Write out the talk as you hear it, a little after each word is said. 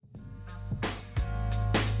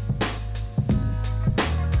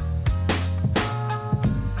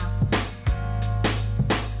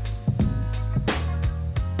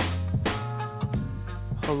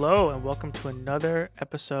Hello, and welcome to another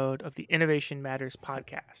episode of the Innovation Matters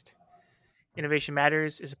podcast. Innovation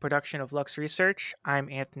Matters is a production of Lux Research. I'm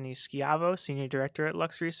Anthony Schiavo, Senior Director at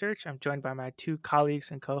Lux Research. I'm joined by my two colleagues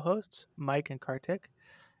and co-hosts, Mike and Karthik.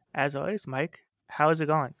 As always, Mike, how is it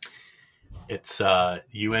going? It's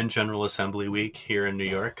UN General Assembly week here in New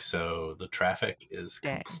York, so the traffic is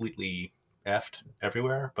completely effed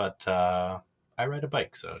everywhere, but I ride a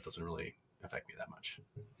bike, so it doesn't really affect me that much.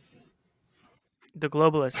 The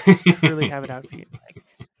globalists truly have it out for you, Mike.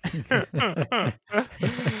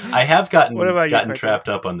 I have gotten you, trapped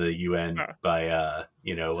up on the UN by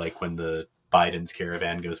like when the Biden's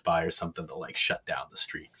caravan goes by or something, they'll like shut down the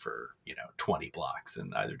street for 20 blocks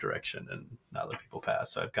in either direction and not let people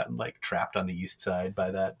pass. So I've gotten like trapped on the east side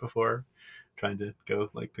by that before, trying to go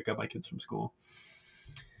like pick up my kids from school,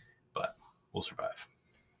 but we'll survive.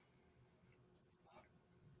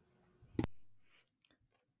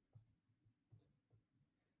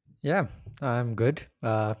 Yeah, I'm good.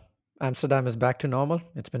 Amsterdam is back to normal.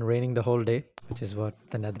 It's been raining the whole day, which is what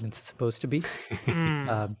the Netherlands is supposed to be.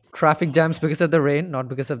 Traffic jams because of the rain, not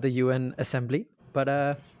because of the UN assembly.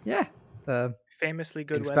 But famously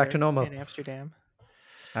good weather back to normal in Amsterdam.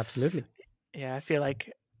 Absolutely. Yeah, I feel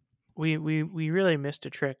like we really missed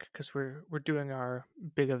a trick because we're doing our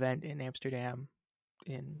big event in Amsterdam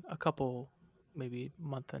in a couple, maybe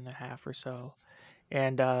month and a half or so,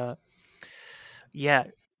 and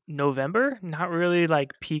November, not really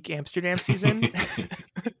like peak Amsterdam season.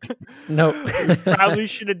 No. We probably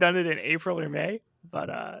should have done it in April or May, but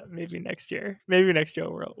maybe next year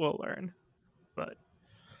we'll learn. But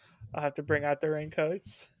I'll have to bring out the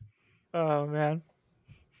raincoats. Oh man.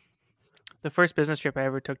 The first business trip I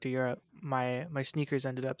ever took to Europe, my sneakers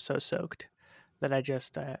ended up so soaked that I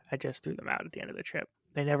just threw them out at the end of the trip.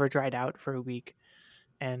 They never dried out for a week,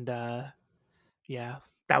 and that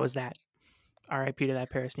was that. R.I.P. to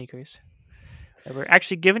that pair of sneakers. They were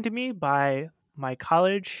actually given to me by my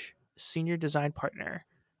college senior design partner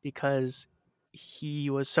because he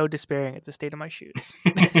was so despairing at the state of my shoes.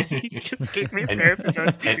 He just gave me a pair of his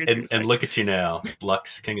own sneakers. And look at you now,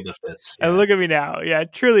 Lux, king of the fits. Yeah. And look at me now. Yeah,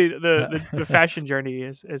 truly, the fashion journey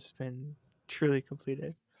has been truly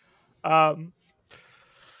completed.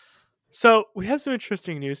 So we have some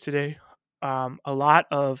interesting news today. A lot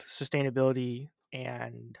of sustainability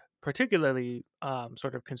and particularly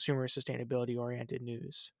sort of consumer sustainability oriented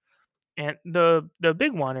news. And the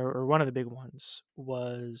big one, or one of the big ones,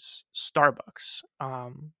 was Starbucks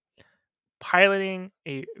piloting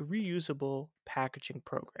a reusable packaging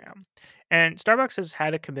program. And Starbucks has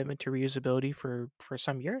had a commitment to reusability for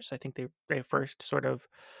some years. I think they first sort of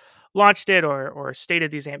launched it or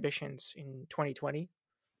stated these ambitions in 2020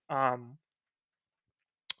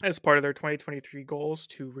 as part of their 2023 goals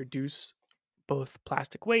to reduce both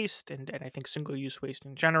plastic waste and I think single-use waste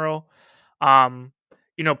in general.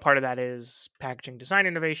 Part of that is packaging design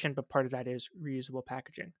innovation, but part of that is reusable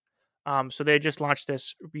packaging. So they just launched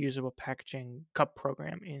this reusable packaging cup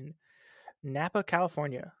program in Napa,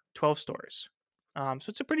 California, 12 stores. So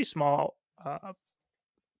it's a pretty small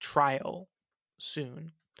trial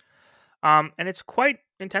soon. And it's quite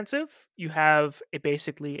intensive. You have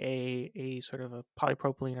basically a sort of a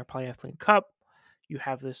polypropylene or polyethylene cup. You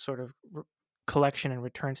have this sort of collection and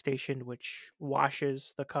return station which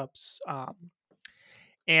washes the cups,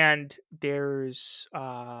 and there's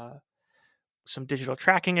some digital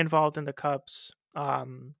tracking involved in the cups,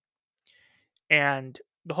 and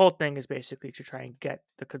the whole thing is basically to try and get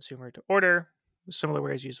the consumer to order similar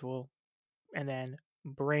way as usual and then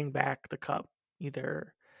bring back the cup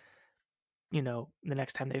either the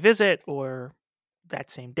next time they visit or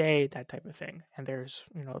that same day, that type of thing. And there's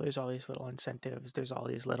all these little incentives, there's all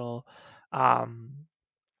these little I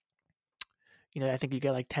think you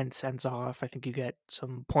get like 10 cents off. I think you get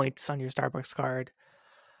some points on your Starbucks card.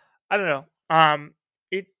 I don't know.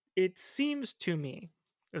 It seems to me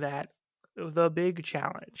that the big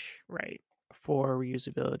challenge, right, for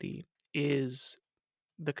reusability is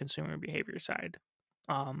the consumer behavior side.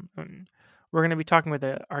 And we're going to be talking with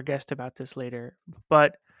our guest about this later,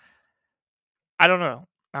 but I don't know.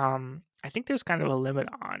 I think there's kind of a limit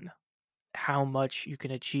on how much you can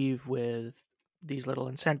achieve with these little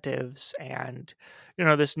incentives and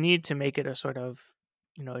this need to make it a sort of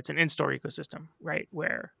it's an in-store ecosystem, right,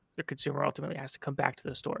 where the consumer ultimately has to come back to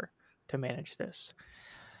the store to manage this.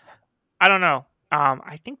 I don't know.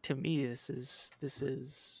 I think to me this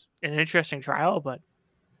is an interesting trial, but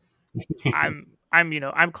I'm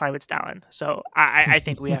climate Stalin, so I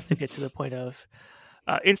think we have to get to the point of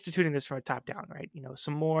instituting this from a top down, right?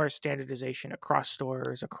 Some more standardization across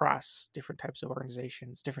stores, across different types of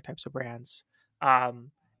organizations, different types of brands. And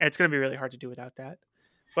it's going to be really hard to do without that.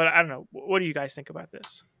 But I don't know. What do you guys think about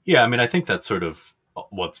this? Yeah, I mean, I think that's sort of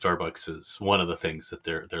what Starbucks is. One of the things that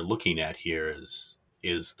they're looking at here is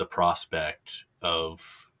the prospect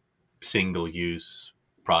of single use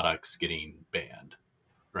products getting banned,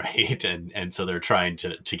 right? And so they're trying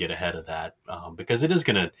to get ahead of that, because it is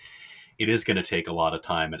gonna take a lot of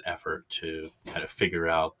time and effort to kind of figure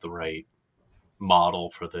out the right model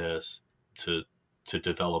for this, to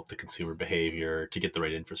develop the consumer behavior, to get the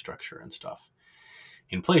right infrastructure and stuff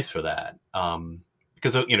in place for that.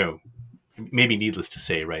 Because maybe needless to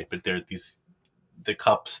say, right? But the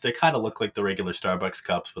cups, they kind of look like the regular Starbucks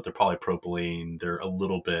cups, but they're polypropylene. They're a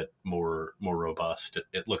little bit more robust.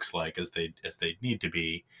 It looks like, as they need to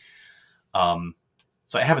be.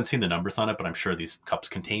 So I haven't seen the numbers on it, but I'm sure these cups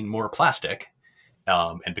contain more plastic.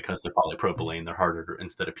 And because they're polypropylene, they're harder to,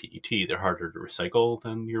 instead of PET, they're harder to recycle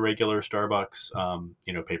than your regular Starbucks,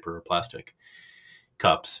 paper or plastic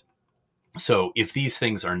cups. So if these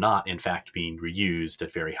things are not, in fact, being reused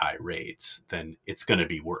at very high rates, then it's going to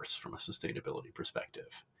be worse from a sustainability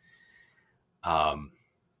perspective. And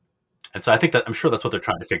so I'm sure that's what they're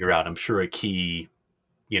trying to figure out. I'm sure a key,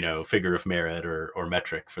 figure of merit or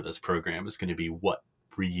metric for this program is going to be what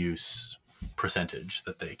reuse percentage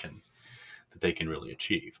that they can really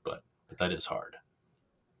achieve. But that is hard.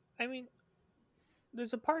 I mean,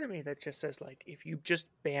 there's a part of me that just says, like, if you just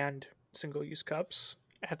banned single use cups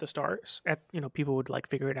at the stars, people would like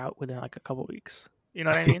figure it out within like a couple weeks. You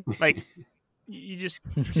know what I mean? Like, you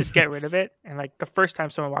just get rid of it, and like the first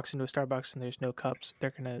time someone walks into a Starbucks and there's no cups,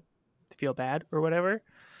 they're gonna feel bad or whatever.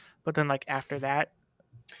 But then like after that,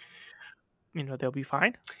 they'll be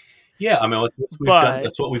fine. Yeah, I mean,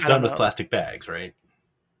 that's what we've done with plastic bags, right?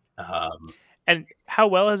 And how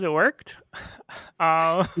well has it worked?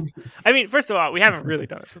 I mean, first of all, we haven't really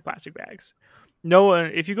done this with plastic bags. No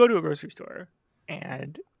one, if you go to a grocery store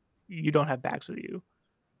and you don't have bags with you,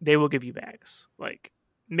 they will give you bags. Like,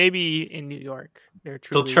 maybe in New York,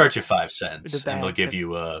 they'll charge you 5 cents, and they'll give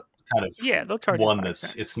you a kind of they'll charge one you 5 that's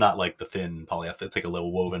cents. It's not like the thin polyethylene. It's like a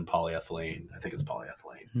little woven polyethylene. I think it's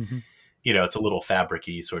polyethylene. Mm-hmm. It's a little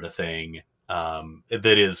fabricy sort of thing. It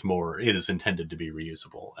is intended to be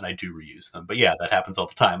reusable, and I do reuse them. But yeah, that happens all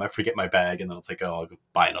the time. I forget my bag, and then it's like, oh, I'll go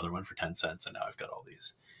buy another one for 10 cents, and now I've got all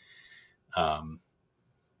these,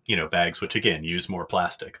 bags, which again use more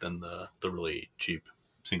plastic than the really cheap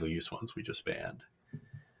single-use ones we just banned.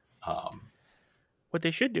 What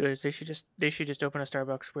they should do is they should just open a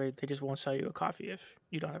Starbucks where they just won't sell you a coffee if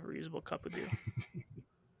you don't have a reusable cup with you.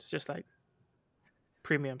 It's just like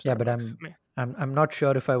premium Starbucks. Yeah, but I'm not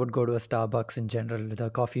sure if I would go to a Starbucks in general. The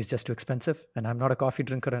coffee is just too expensive, and I'm not a coffee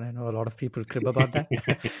drinker, and I know a lot of people crib about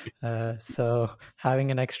that. So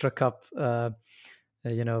having an extra cup,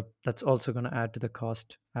 that's also going to add to the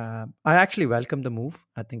cost. I actually welcome the move.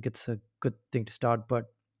 I think it's a good thing to start, but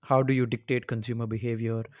how do you dictate consumer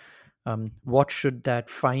behavior? What should that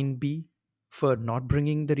fine be for not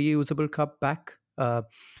bringing the reusable cup back?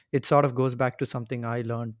 It sort of goes back to something I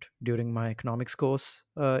learned during my economics course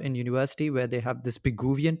in university, where they have this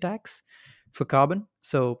Pigouvian tax for carbon.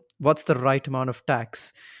 So what's the right amount of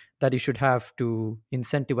tax that you should have to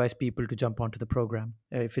incentivize people to jump onto the program?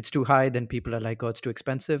 If it's too high, then people are like, oh, it's too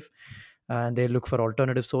expensive, and they look for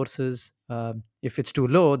alternative sources. If it's too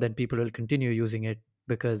low, then people will continue using it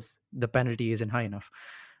because the penalty isn't high enough.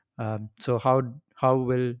 So how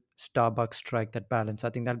will Starbucks strike that balance?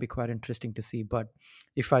 I think that'll be quite interesting to see. But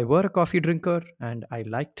if I were a coffee drinker and I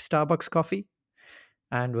liked Starbucks coffee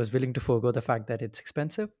and was willing to forego the fact that it's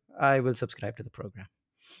expensive, I will subscribe to the program.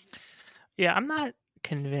 Yeah, I'm not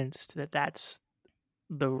convinced that that's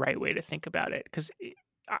the right way to think about it, because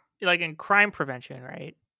like in crime prevention,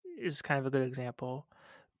 right, is kind of a good example.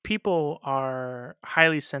 People are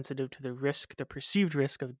highly sensitive to the perceived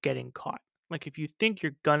risk of getting caught. Like, if you think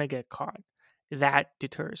you're gonna get caught, that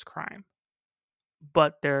deters crime.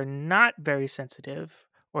 But they're not very sensitive,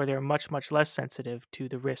 or they're much, much less sensitive to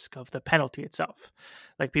the risk of the penalty itself.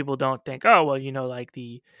 Like, people don't think, oh, well, like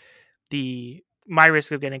the my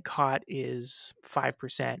risk of getting caught is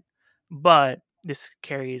 5%, but this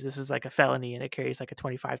is like a felony, and it carries like a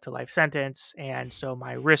 25 to life sentence, and so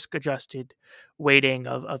my risk adjusted weighting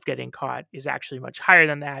of getting caught is actually much higher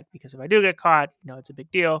than that, because if I do get caught, it's a big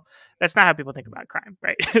deal. That's not how people think about crime,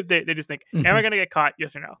 right? they just think, am I gonna get caught,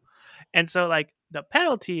 yes or no? And so like the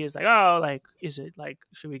penalty is like, oh, like, is it like,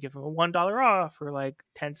 should we give them a $1 off, or like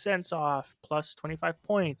 10 cents off plus 25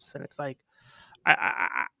 points? And it's like,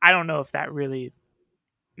 I don't know if that really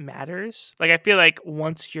matters. Like, I feel like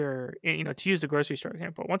once you're, to use the grocery store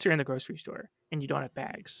example, once you're in the grocery store and you don't have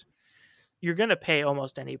bags, you're going to pay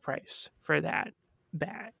almost any price for that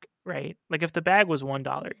bag, right? Like, if the bag was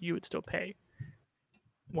 $1, you would still pay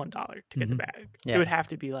 $1 to get the bag. It Yeah. would have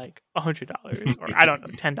to be like $100 or I don't know,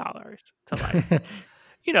 $10 to like,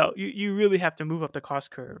 you really have to move up the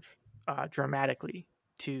cost curve dramatically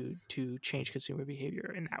to change consumer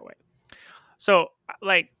behavior in that way. So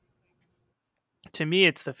like to me,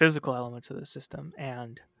 it's the physical elements of the system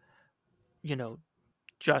and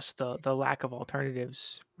just the lack of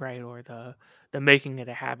alternatives, right? Or the making it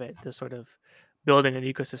a habit, the sort of building an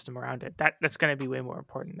ecosystem around it. That's going to be way more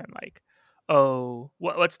important than like, oh,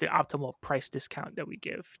 what's the optimal price discount that we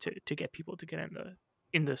give to get people to get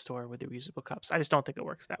in the store with the reusable cups. I just don't think it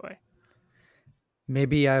works that way.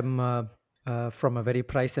 Maybe I'm from a very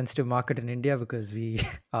price sensitive market in India, because we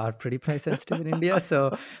are pretty price sensitive in India.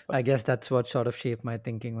 So I guess that's what sort of shaped my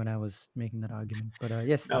thinking when I was making that argument. But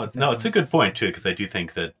yes, that's a fair No, it's a point. good point too, because I do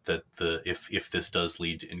think that if this does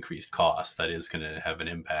lead to increased costs, that is going to have an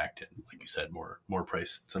impact in, like you said, more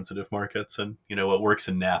price sensitive markets. And what works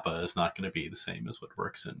in Napa is not going to be the same as what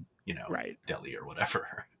works in Right. Delhi or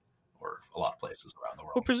whatever, or a lot of places around the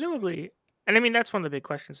Well, world. presumably, and I mean that's one of the big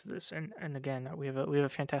questions to this. And again, we have a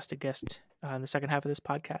fantastic guest in the second half of this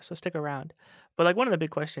podcast, so stick around. But like one of the big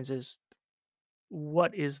questions is,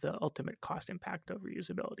 what is the ultimate cost impact of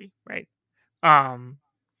reusability, right? Um,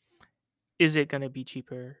 is it going to be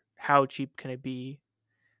cheaper? How cheap can it be?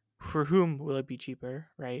 For whom will it be cheaper,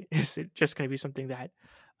 right? Is it just going to be something that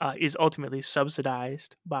is ultimately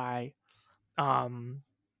subsidized by um,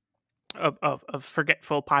 a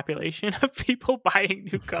forgetful population of people buying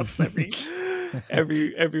new cups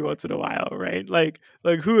every once in a while, right? Like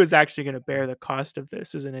who is actually going to bear the cost of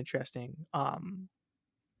this is an interesting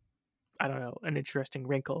I don't know, an interesting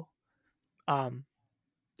wrinkle, um,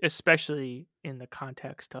 especially in the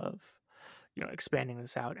context of expanding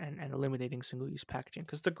this out and eliminating single use packaging,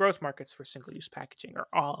 because the growth markets for single use packaging are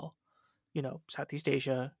all Southeast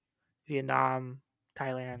Asia, Vietnam,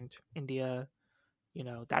 Thailand, India,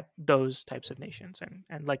 that those types of nations.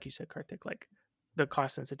 And like you said, Karthik, like the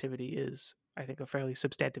cost sensitivity is, I think, a fairly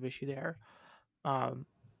substantive issue there. Um,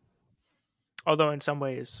 although in some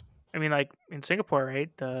ways, I mean, like in Singapore,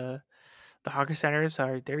 right, the hawker centers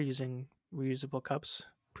they're using reusable cups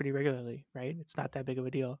pretty regularly, right? It's not that big of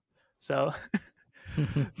a deal. So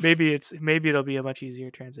maybe it'll be a much easier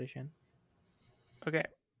transition. Okay.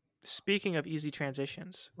 Speaking of easy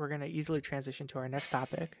transitions, we're going to easily transition to our next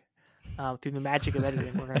topic. Through the magic of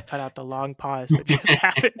editing, we're going to cut out the long pause that just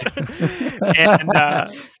happened.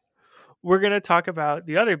 And we're going to talk about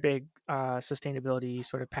the other big sustainability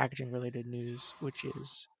sort of packaging related news, which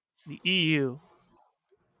is the EU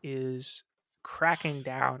is cracking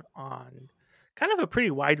down on kind of a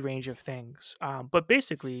pretty wide range of things, but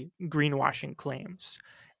basically greenwashing claims.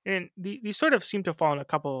 And these sort of seem to fall in a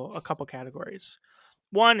couple categories.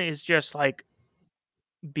 One is just like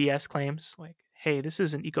BS claims, like, "Hey, this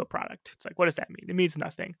is an eco product." It's like, what does that mean? It means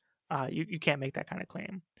nothing. You can't make that kind of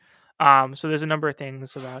claim. So there's a number of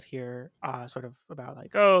things about here, sort of about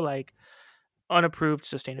like, oh, like unapproved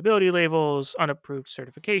sustainability labels, unapproved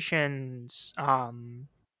certifications,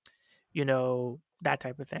 that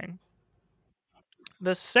type of thing.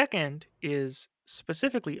 The second is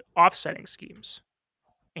specifically offsetting schemes,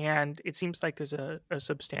 and it seems like there's a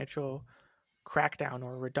substantial crackdown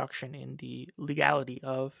or reduction in the legality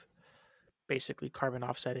of basically carbon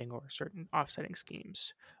offsetting or certain offsetting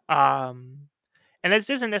schemes. And this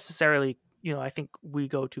isn't necessarily, I think we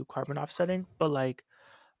go to carbon offsetting, but like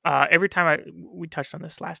every time we touched on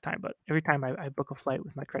this last time, but every time I book a flight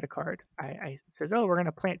with my credit card, I it says, oh, we're going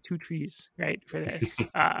to plant 2 trees, right, for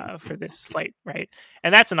this flight, right?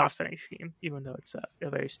 And that's an offsetting scheme, even though it's a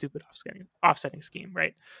very stupid offsetting scheme,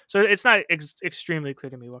 right? So it's not extremely clear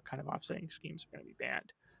to me what kind of offsetting schemes are going to be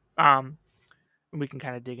banned. And we can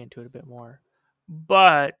kind of dig into it a bit more.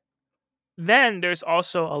 But then there's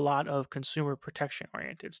also a lot of consumer protection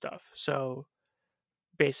oriented stuff. So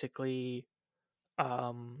basically,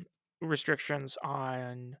 um, restrictions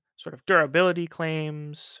on sort of durability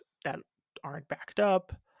claims that aren't backed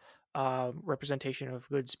up, representation of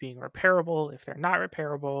goods being repairable if they're not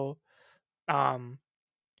repairable, um,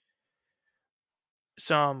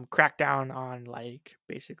 some crackdown on like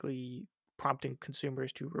basically prompting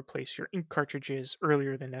consumers to replace your ink cartridges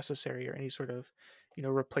earlier than necessary, or any sort of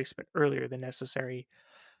replacement earlier than necessary,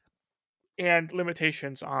 and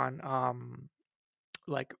limitations on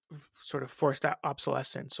like sort of forced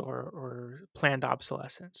obsolescence or planned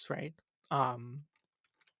obsolescence, right? um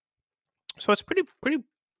so it's pretty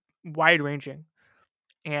wide ranging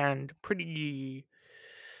and pretty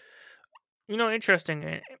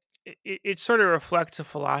interesting. It sort of reflects a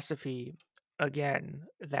philosophy, again,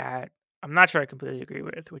 that I'm not sure I completely agree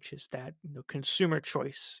with, which is that consumer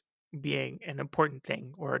choice being an important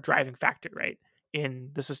thing or a driving factor, right,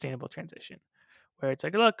 in the sustainable transition, where it's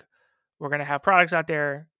like, look, we're going to have products out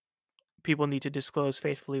there. People need to disclose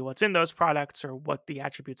faithfully what's in those products or what the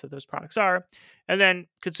attributes of those products are. And then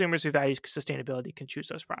consumers who value sustainability can choose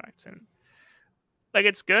those products. And like,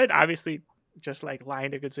 it's good. Obviously, just like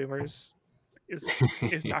lying to consumers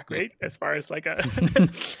is not great as far as like a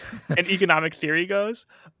an economic theory goes.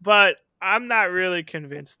 But I'm not really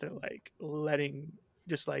convinced that like letting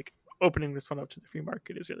just like opening this one up to the free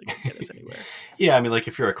market is really going to get us anywhere. Yeah, I mean, like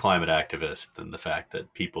if you're a climate activist, then the fact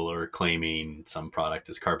that people are claiming some product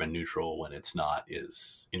is carbon neutral when it's not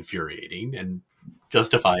is infuriating, and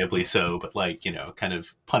justifiably so. But like, kind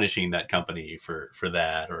of punishing that company for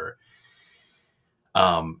that, or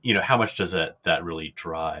how much does that really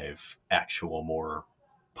drive actual more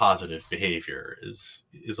positive behavior is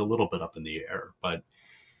a little bit up in the air. But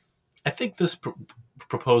I think this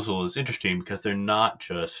proposal is interesting because they're not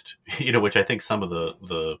just, which I think some of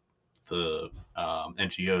the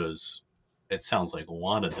NGOs, it sounds like,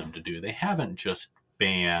 wanted them to do. They haven't just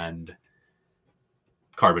banned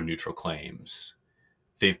carbon neutral claims.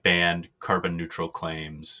 They've banned carbon neutral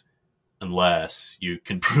claims unless you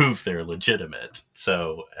can prove they're legitimate.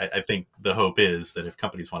 So I think the hope is that if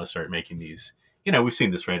companies want to start making these, we've seen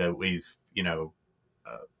this, right? We've,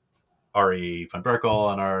 Ari van Berkel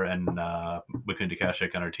on our, and Mukunda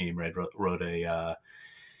Kashik on our team, right, wrote a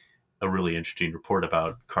really interesting report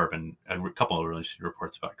about carbon, a couple of really interesting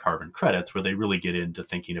reports about carbon credits, where they really get into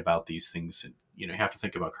thinking about these things. And, you have to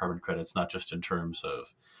think about carbon credits, not just in terms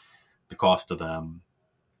of the cost of them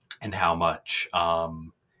and how much, how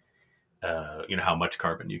much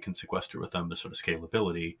carbon you can sequester with them, the sort of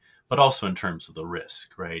scalability, but also in terms of the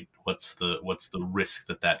risk, right? What's the risk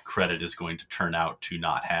that credit is going to turn out to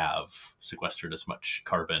not have sequestered as much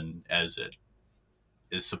carbon as it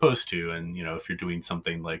is supposed to? And, if you're doing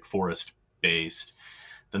something like forest based,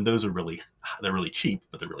 then those are they're really cheap,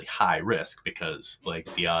 but they're really high risk, because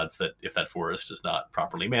like the odds that if that forest is not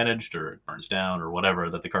properly managed or it burns down or whatever,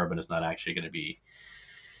 that the carbon is not actually going to be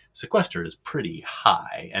sequestered is pretty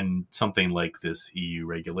high. And something like this EU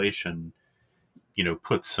regulation,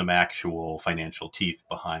 puts some actual financial teeth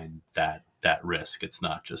behind that risk. It's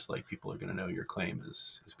not just like people are going to know your claim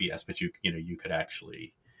is BS, but you could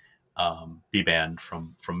actually be banned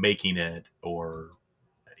from making it, or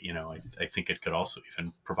I think it could also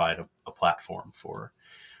even provide a platform for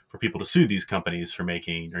people to sue these companies for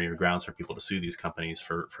making, or grounds for people to sue these companies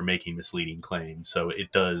for making misleading claims. So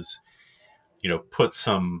it does put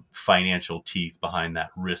some financial teeth behind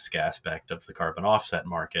that risk aspect of the carbon offset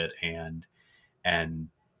market, and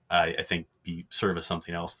I think be serve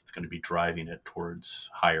something else that's going to be driving it towards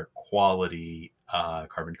higher quality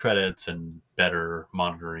carbon credits and better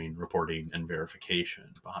monitoring, reporting, and verification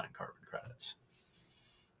behind carbon credits.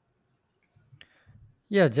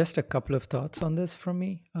 Yeah, just a couple of thoughts on this from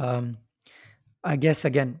me. I guess,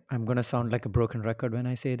 again, I'm going to sound like a broken record when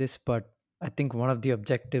I say this, but I think one of the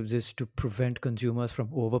objectives is to prevent consumers from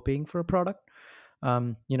overpaying for a product.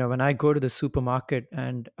 When I go to the supermarket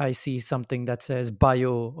and I see something that says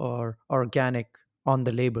bio or organic on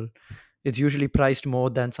the label, it's usually priced more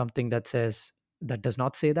than something that does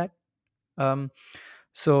not say that. Um,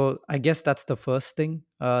 so I guess that's the first thing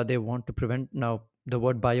they want to prevent. Now, the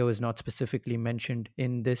word bio is not specifically mentioned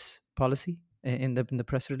in this policy in the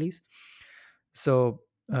press release. So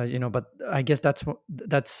but I guess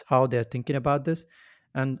that's how they're thinking about this.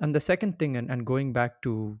 And the second thing, and going back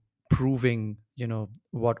to proving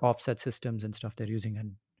what offset systems and stuff they're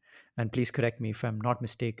using, and please correct me if I'm not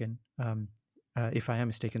mistaken, if I am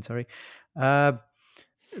mistaken, sorry. uh,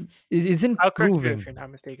 isn't I'll correct you if proving you're not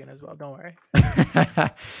mistaken as well. Don't worry.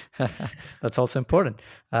 that's also important.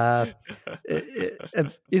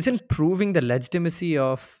 Isn't proving the legitimacy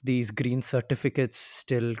of these green certificates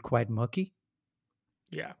still quite murky?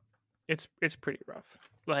 Yeah, it's pretty rough.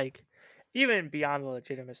 Like, even beyond the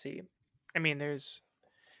legitimacy, I mean, there's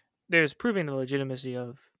proving the legitimacy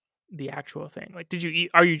of the actual thing. Like, did you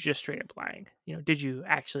eat? Are you just straight up lying? Did you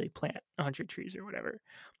actually plant 100 trees or whatever?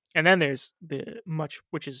 And then there's the much,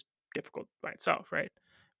 which is difficult by itself, right?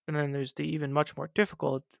 And then there's the even much more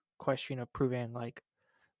difficult question of proving like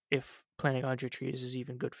if planting 100 trees is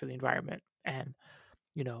even good for the environment, and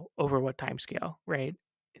over what time scale, right?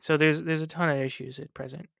 So there's a ton of issues at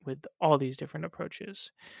present with all these different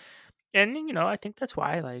approaches. And I think that's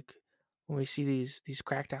why, like, when we see these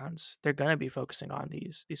crackdowns, they're gonna be focusing on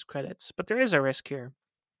these credits. But there is a risk here.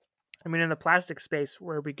 I mean, in the plastic space,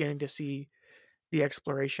 we're beginning to see the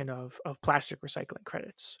exploration of plastic recycling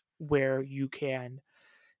credits, where you can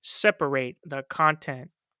separate the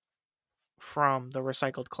content from the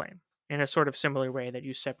recycled claim in a sort of similar way that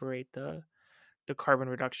you separate the the carbon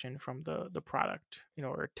reduction from the product,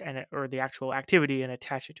 or the actual activity, and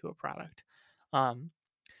attach it to a product. Um,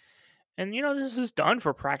 and this is done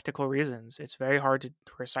for practical reasons. It's very hard to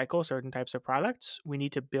recycle certain types of products. We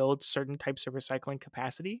need to build certain types of recycling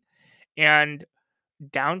capacity, and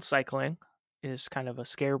downcycling is kind of a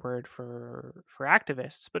scare word for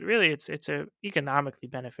activists, but really it's a economically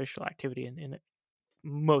beneficial activity in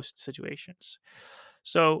most situations.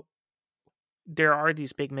 So there are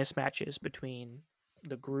these big mismatches between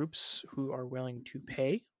the groups who are willing to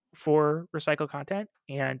pay for recycled content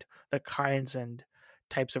and the kinds and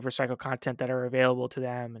types of recycled content that are available to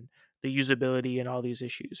them, and the usability and all these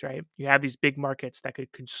issues, right? You have these big markets that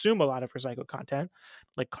could consume a lot of recycled content,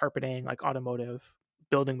 like carpeting, like automotive,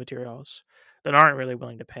 building materials, that aren't really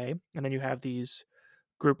willing to pay. And then you have these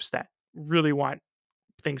groups that really want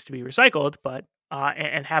things to be recycled, but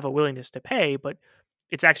and have a willingness to pay, but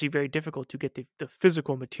it's actually very difficult to get the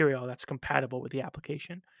physical material that's compatible with the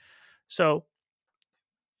application. So,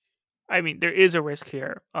 I mean, there is a risk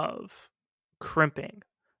here of crimping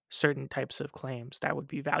certain types of claims that would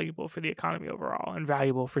be valuable for the economy overall and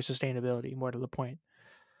valuable for sustainability, more to the point.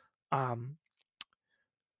 Um,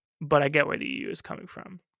 but I get where the EU is coming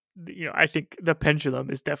from. I think the pendulum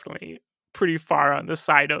is definitely pretty far on the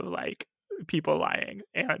side of like people lying,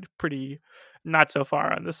 and pretty not so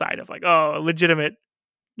far on the side of like, oh, legitimate,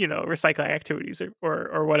 recycling activities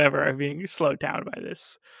or whatever are being slowed down by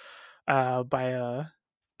this, by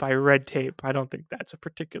red tape. I don't think that's a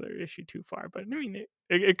particular issue too far, but I mean,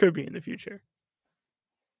 it could be in the future.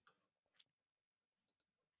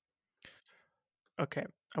 Okay,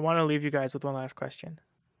 I want to leave you guys with one last question.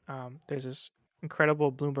 There's this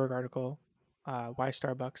incredible Bloomberg article, why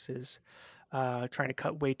Starbucks is trying to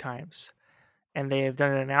cut wait times, and they have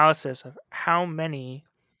done an analysis of how many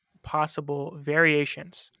possible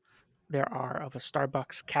variations there are of a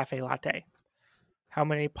Starbucks cafe latte. How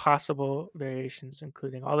many possible variations,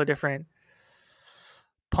 including all the different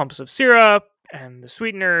pumps of syrup and the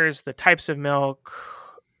sweeteners, the types of milk,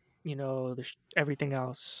 everything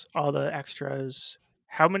else, all the extras.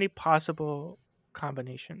 How many possible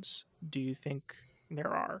combinations do you think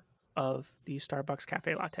there are of the Starbucks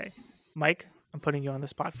cafe latte? Mike, I'm putting you on the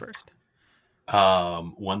spot first.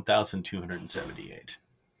 1,278.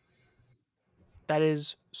 That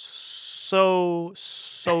is so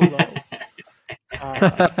low.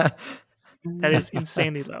 That is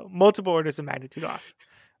insanely low. Multiple orders of magnitude off.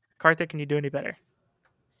 Karthik, can you do any better?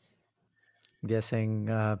 I'm guessing,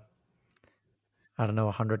 I don't know,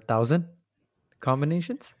 100,000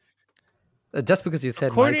 combinations? Just because you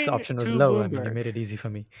said Mike's According option was to low, I mean, you Bloomberg, made it easy for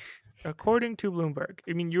me. according to Bloomberg,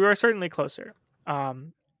 I mean, you are certainly closer.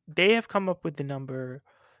 They have come up with the number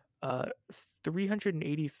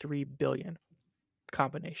 383 billion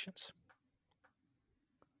combinations.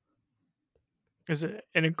 It's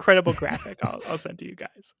an incredible graphic. I'll send to you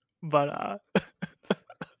guys. But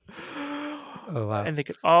Oh, wow. and they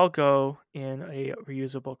could all go in a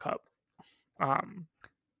reusable cup.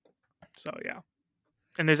 So yeah,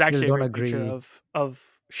 and there's Still actually a don't great picture agree. of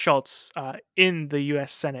Schultz in the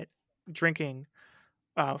U.S. Senate drinking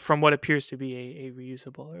from what appears to be a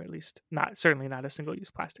reusable, or at least certainly not a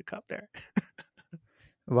single-use plastic cup there.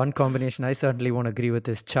 One combination I certainly won't agree with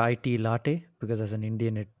is chai tea latte, because as an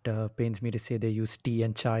Indian, it pains me to say they use tea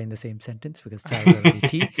and chai in the same sentence, because chai is already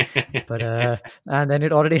tea. But and then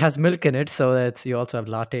it already has milk in it, so that's, you also have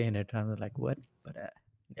latte in it. I'm like, what? But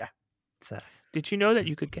yeah, it's Did you know that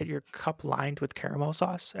you could get your cup lined with caramel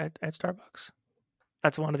sauce at Starbucks?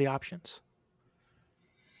 That's one of the options.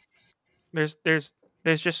 There's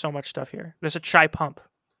just so much stuff here. There's a chai pump.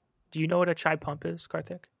 Do you know what a chai pump is,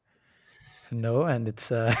 Karthik? no, and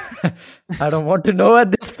it's I don't want to know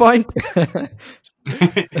at this point. Yeah.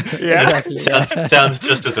 Exactly. Sounds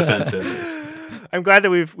just as offensive. I'm glad that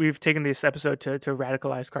we've taken this episode to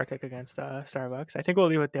radicalize Karthik against Starbucks. I think we'll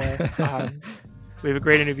leave it there. We have a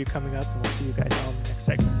great interview coming up, and we'll see you guys all in the next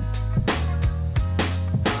segment.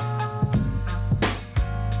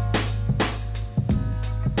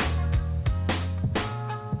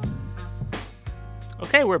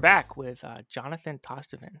 Okay, we're back with Jonathan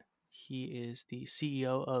Tostevin. He is the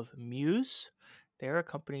CEO of Muuse. They're a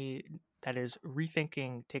company that is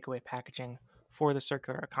rethinking takeaway packaging for the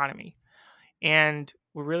circular economy. And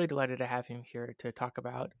we're really delighted to have him here to talk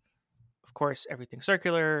about, of course, everything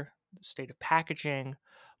circular, the state of packaging,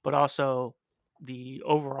 but also the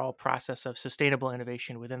overall process of sustainable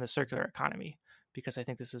innovation within the circular economy, because I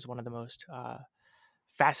think this is one of the most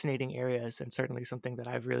fascinating areas, and certainly something that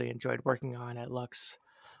I've really enjoyed working on at Lux.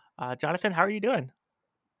 Jonathan, how are you doing?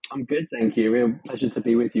 I'm good, thank you. Real pleasure to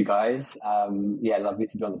be with you guys. Yeah, lovely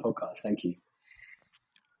to be on the podcast. Thank you.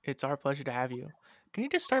 It's our pleasure to have you. Can you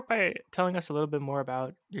just start by telling us a little bit more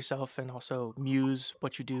about yourself and also Muse,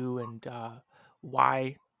 what you do, and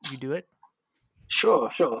why you do it? Sure.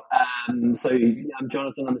 So I'm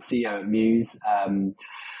Jonathan. I'm the CEO of Muse. I'm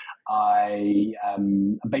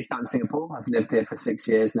based out in Singapore. I've lived here for 6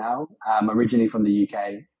 years now. I'm originally from the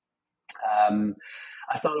UK. Um,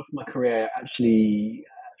 I started off my career actually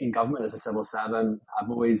in government as a civil servant. I've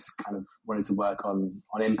always kind of wanted to work on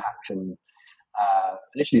impact and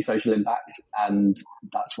initially social impact, and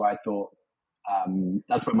that's where I thought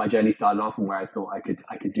that's where my journey started off, and where I thought I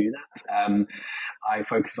could do that. I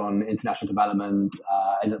focused on international development.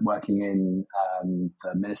 Ended up working in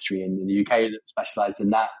the ministry in the UK that specialised in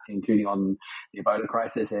that, including on the Ebola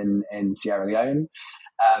crisis in Sierra Leone.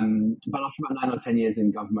 But after about 9 or 10 years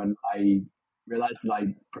in government, I realised that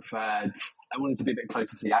I wanted to be a bit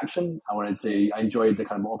closer to the action. I enjoyed the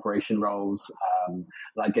kind of operation roles,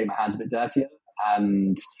 like getting my hands a bit dirtier,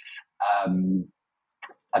 and um,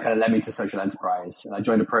 that kind of led me to social enterprise. And I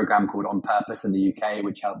joined a program called On Purpose in the UK,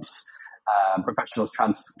 which helps professionals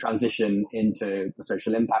transition into the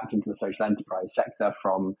social impact, into the social enterprise sector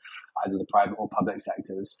from either the private or public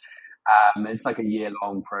sectors. It's like a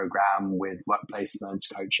year-long program with work placements,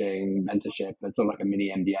 coaching, mentorship. It's sort of like a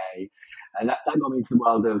mini MBA. And that got me into the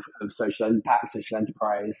world of social impact, social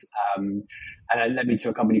enterprise. And it led me to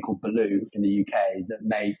a company called Baloo in the UK that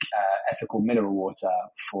make ethical mineral water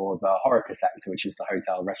for the HoReCa sector, which is the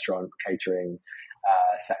hotel, restaurant, catering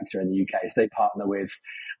sector in the UK. So they partner with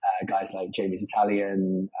guys like Jamie's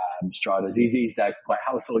Italian, Strada Zizzi's. They're quite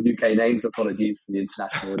household UK names. Apologies for the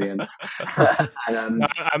international audience. No,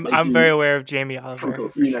 I'm very aware of Jamie Oliver.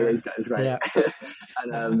 Cool. You know those guys, right? Yeah.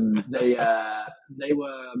 And they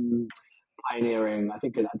were pioneering. I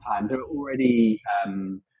think at that time they were already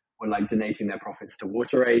were like donating their profits to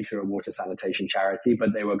WaterAid, to a water sanitation charity,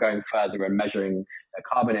 but they were going further and measuring their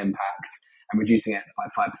carbon impact and reducing it by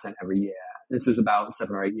 5% every year. This was about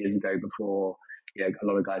 7 or 8 years ago, before a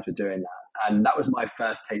lot of guys were doing that. And that was my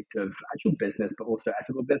first taste of actual business, but also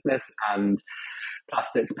ethical business and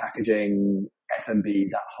plastics, packaging, F&B,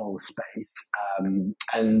 that whole space.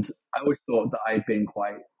 And I always thought that I'd been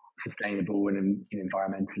quite sustainable and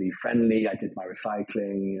environmentally friendly. I did my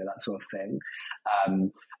recycling, that sort of thing.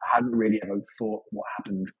 I hadn't really ever thought what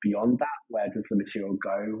happened beyond that. Where does the material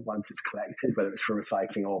go once it's collected, whether it's for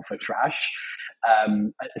recycling or for trash?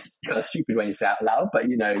 It's kind of stupid when you say it out loud, but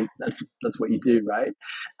that's what you do, right?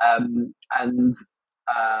 And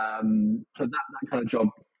so that kind of job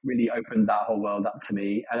really opened that whole world up to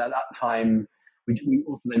me. And at that time, we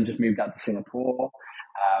also then just moved out to Singapore.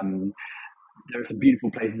 There are some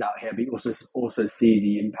beautiful places out here, but you also see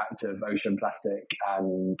the impact of ocean plastic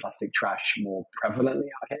and plastic trash more prevalently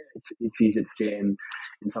out here. It's easier to see it in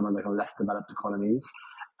some of the less developed economies.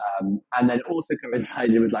 And then it also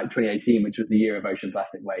coincided with 2018, which was the year of ocean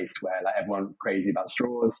plastic waste, where everyone went crazy about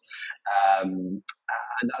straws. And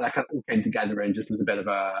that kind of all came together and just was a bit of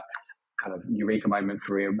a kind of eureka moment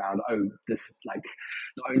for me around, this,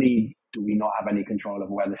 not only do we not have any control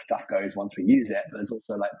over where the stuff goes once we use it, but there's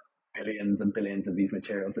also billions and billions of these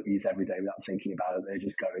materials that we use every day without thinking about it. They're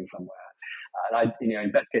just going somewhere. And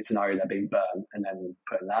in best case scenario, they're being burned and then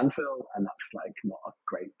put in landfill, and that's not a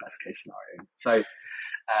great best case scenario. So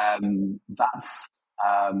that's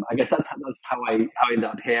I guess that's how I ended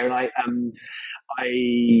up here. And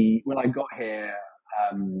when I got here,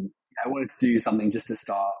 I wanted to do something just to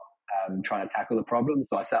start trying to tackle the problem.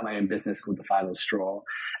 So I set my own business called The Final Straw,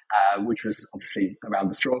 which was obviously around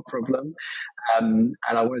the straw problem. And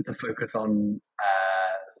I wanted to focus on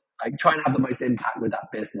trying to have the most impact with that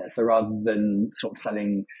business. So rather than sort of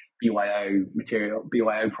selling BYO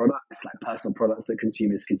products, like personal products that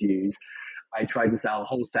consumers could use, I tried to sell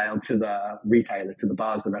wholesale to the retailers, to the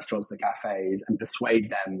bars, the restaurants, the cafes, and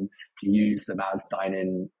persuade them to use them as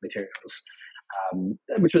dine-in materials,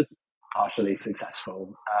 which was partially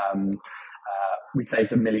successful. We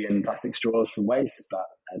saved 1 million plastic straws from waste, but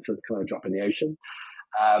it's kind of a drop in the ocean.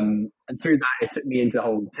 And through that, it took me into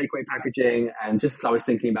whole takeaway packaging. And just as I was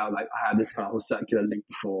thinking about, I had this kind of whole circular loop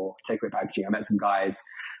for takeaway packaging, I met some guys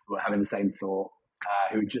who were having the same thought,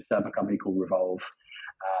 who had just set up a company called Revolve.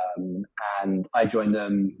 And I joined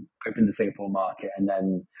them, opened the Singapore market, and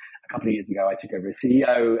then a couple of years ago, I took over as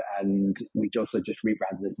CEO, and we also just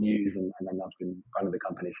rebranded as Muse, and then I've been running the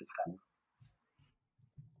company since then.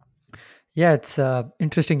 Yeah, it's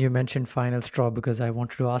interesting you mentioned Final Straw, because I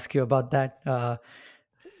wanted to ask you about that.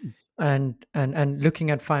 And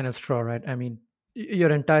looking at Final Straw, right? I mean, your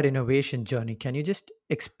entire innovation journey. Can you just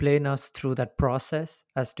explain us through that process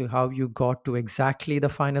as to how you got to exactly the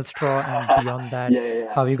Final Straw, and beyond that,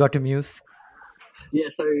 Yeah. how you got to Muse? Yeah,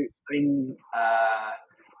 so I mean,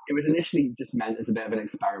 it was initially just meant as a bit of an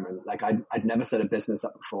experiment. Like I'd never set a business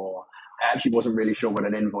up before. I actually wasn't really sure what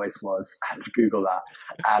an invoice was. I had to Google that.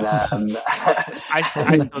 And I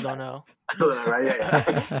still don't know. I don't know, right?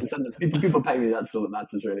 Yeah. People pay me. That's all that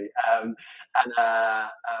matters, really.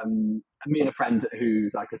 Me and a friend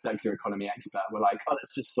who's like a circular economy expert were like, oh,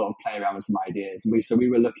 let's just sort of play around with some ideas. And we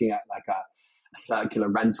were looking at like a circular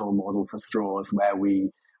rental model for straws where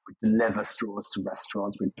we would deliver straws to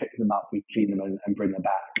restaurants, we'd pick them up, we'd clean them and bring them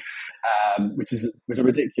back, which was a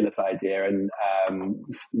ridiculous idea and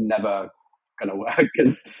never going to work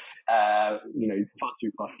because far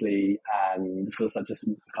too costly and for such a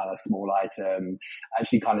kind of small item,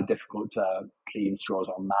 actually kind of difficult to clean straws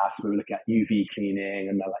en masse. We were looking at UV cleaning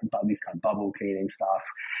and like these kind of bubble cleaning stuff.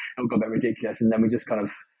 It got a bit ridiculous, and then we just kind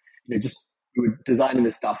of we were designing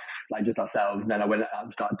this stuff like just ourselves, and then I went out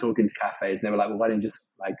and started talking to cafes, and they were like, well, why don't you just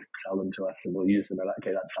like sell them to us and we'll use them? We're like,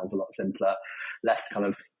 okay, that sounds a lot simpler, less kind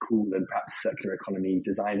of cool and perhaps circular economy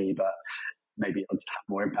designy, but maybe it'll have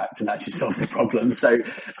more impact and actually solve the problem. So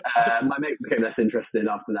my mate became less interested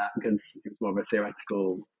after that because it was more of a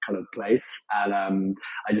theoretical kind of place. And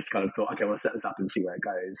I just kind of thought, okay, we'll set this up and see where it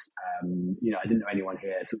goes. I didn't know anyone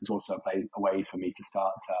here, so it was also a way for me to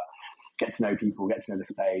start to get to know people, get to know the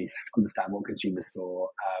space, understand what consumers thought,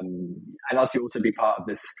 and also be part of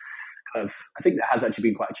this kind of, I think there has actually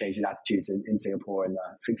been quite a change in attitudes in Singapore in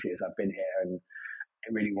the 6 years I've been here. And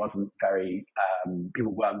it really wasn't very,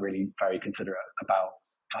 people weren't really very considerate about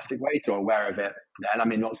plastic waste or aware of it. And I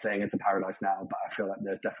mean, not saying it's a paradise now, but I feel like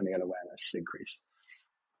there's definitely an awareness increase.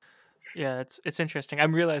 Yeah, it's interesting.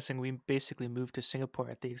 I'm realizing we basically moved to Singapore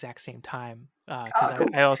at the exact same time because cool.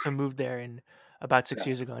 I also moved there in about 6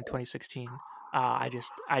 years ago in 2016. I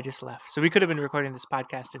just left, so we could have been recording this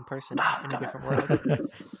podcast in person in a different world.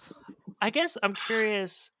 I guess I'm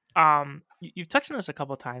curious. You've touched on this a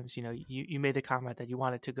couple of times. You made the comment that you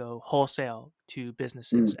wanted to go wholesale to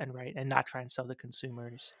businesses and not try and sell to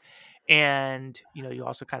consumers. And you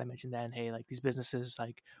also kind of mentioned then, hey, like these businesses,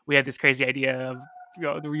 like we had this crazy idea of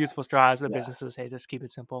the reusable straws. The businesses, hey, just keep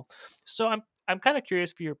it simple. So I'm kind of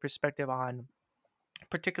curious for your perspective on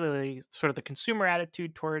particularly sort of the consumer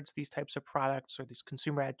attitude towards these types of products or this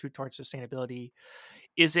consumer attitude towards sustainability.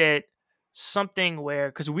 Is it something where,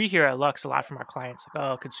 because we hear at Lux a lot from our clients, like,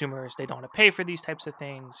 oh, consumers, they don't want to pay for these types of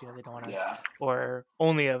things, they don't want to, or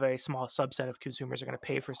only a very small subset of consumers are going to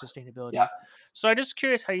pay for sustainability. So I'm just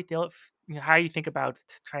curious how you think about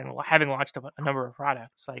having launched a number of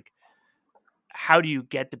products, like how do you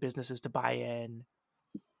get the businesses to buy in?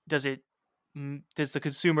 Does the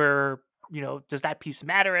consumer, does that piece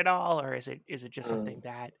matter at all, or is it just something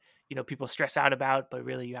that people stress out about, but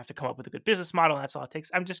really you have to come up with a good business model and that's all it takes?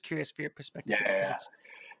 I'm just curious for your perspective because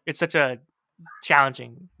it's such a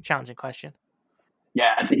challenging question.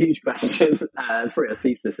 Yeah, it's a huge question. There's probably a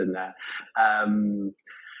thesis in there. I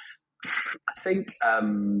think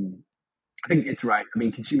it's right. I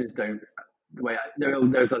mean, consumers don't.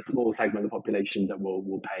 There's a small segment of the population that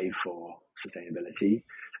will pay for sustainability.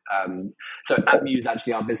 So at Muuse,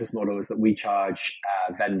 actually, our business model is that we charge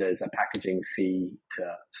vendors a packaging fee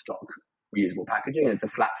to stock reusable packaging. It's a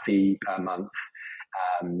flat fee per month.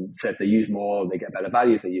 So if they use more, they get better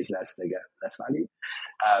value. If they use less, they get less value.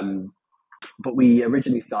 But we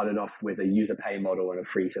originally started off with a user pay model and a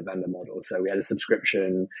free to vendor model. So we had a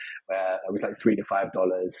subscription where it was like $3 to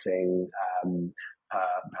 $5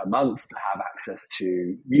 per month to have access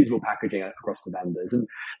to reusable packaging across the vendors. And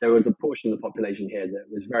there was a portion of the population here that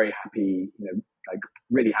was very happy,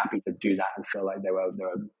 really happy to do that and feel like they were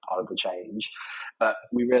part of the change. But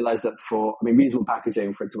we realized that reusable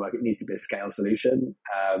packaging, for it to work, it needs to be a scale solution.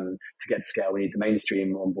 To get to scale, we need the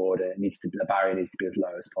mainstream on board. The barrier needs to be as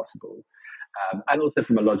low as possible. And also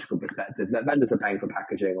from a logical perspective, that vendors are paying for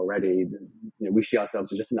packaging already. We see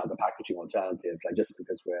ourselves as just another packaging alternative, just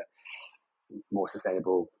because we're more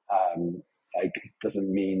sustainable,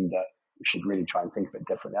 doesn't mean that we should really try and think a bit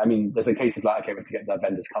differently. I mean, there's a case of we have to get the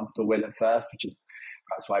vendors comfortable with it first, which is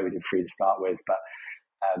perhaps why we did free to start with. But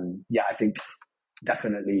I think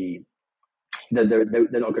definitely they're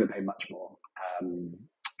not going to pay much more.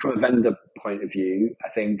 From a vendor point of view, I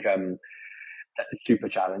think it's super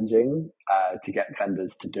challenging to get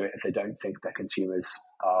vendors to do it if they don't think their consumers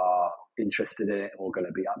are interested in it or going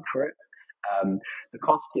to be up for it. The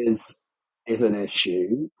cost is an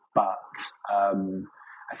issue, but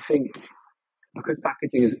I think because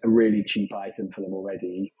packaging is a really cheap item for them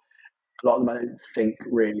already, a lot of them I don't think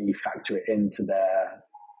really factor it into their,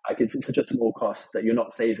 it's such a small cost that you're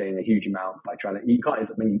not saving a huge amount by trying to, you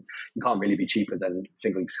can't really be cheaper than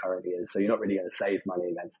single use currently is, so you're not really going to save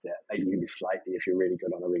money against it. Maybe you can be slightly if you're really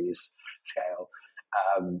good on a reuse scale.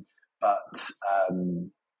 But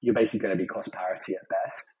you're basically going to be cost parity at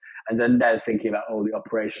best. And then they're thinking about all the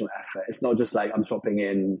operational effort. It's not just like I'm swapping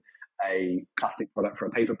in a plastic product for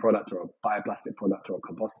a paper product or a bioplastic product or a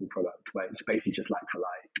compostable product, where it's basically just like for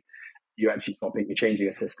like. You're actually swapping, you're changing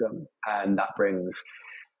a system, and that brings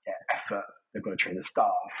effort. They've got to train the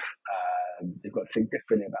staff. They've got to think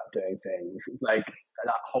differently about doing things. Like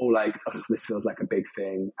that whole like, this feels like a big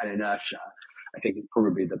thing, and inertia, I think is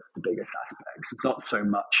probably the biggest aspects. It's not so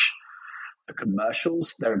much the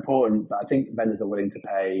commercials. They're important, but I think vendors are willing to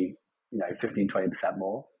pay, 15, 20%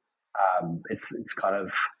 more. It's kind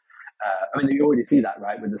of, I mean, you already see that,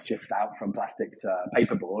 right, with the shift out from plastic to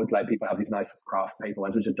paperboard. Like people have these nice craft paper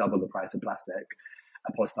ones, which are double the price of plastic.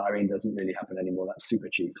 And polystyrene doesn't really happen anymore. That's super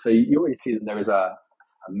cheap. So you already see that there is a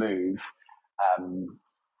move.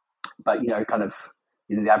 But, kind of,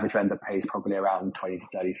 the average vendor pays probably around 20 to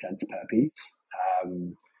 30 cents per piece.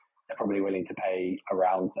 They're probably willing to pay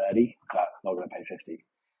around 30, but not going to pay 50.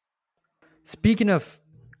 Speaking of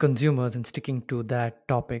consumers and sticking to that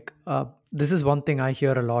topic, this is one thing I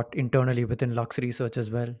hear a lot internally within Lux Research as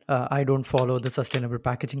well. I don't follow the sustainable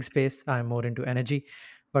packaging space. I'm more into energy.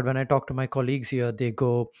 But when I talk to my colleagues here, they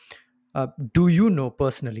go, do you know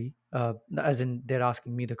personally, as in they're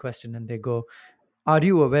asking me the question, and they go, are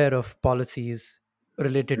you aware of policies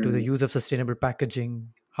related to the use of sustainable packaging?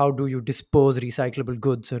 How do you dispose recyclable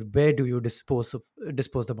goods, or where do you dispose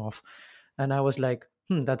them off? And I was like,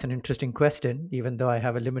 that's an interesting question. Even though I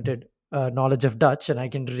have a limited knowledge of Dutch and I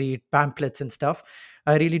can read pamphlets and stuff,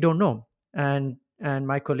 I really don't know. And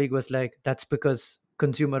my colleague was like, that's because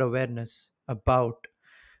consumer awareness about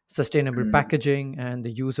sustainable packaging and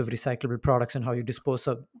the use of recyclable products and how you dispose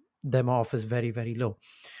of them off is very, very low.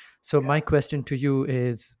 So my question to you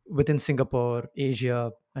is, within Singapore,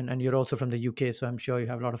 Asia, and you're also from the UK, so I'm sure you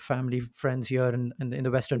have a lot of family, friends here in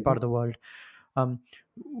the Western part of the world.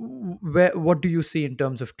 What do you see in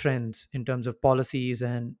terms of trends, in terms of policies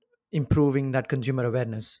and improving that consumer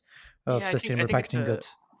awareness of Yeah, I sustainable think it's packaging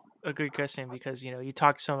goods? a good question, because you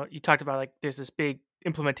talked about like there's this big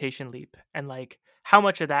implementation leap, and like how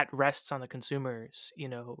much of that rests on the consumers,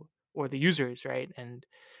 or the users, right? And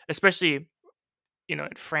especially in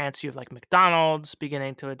France, you have like McDonald's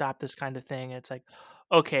beginning to adopt this kind of thing. And it's like,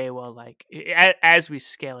 okay, well, like as we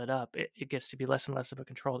scale it up, it gets to be less and less of a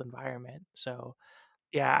controlled environment. So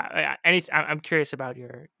yeah, I'm curious about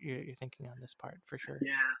your thinking on this part for sure.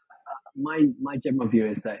 Yeah, my general view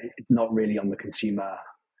is that it's not really on the consumer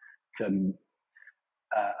to.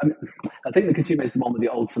 I think the consumer is the one with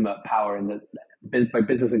the ultimate power, and that by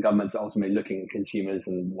business and governments are ultimately looking at consumers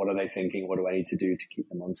and what are they thinking, what do I need to do to keep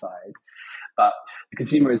them on side. But the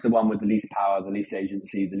consumer is the one with the least power, the least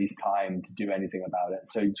agency, the least time to do anything about it.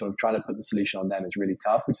 So sort of trying to put the solution on them is really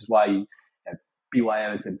tough, which is why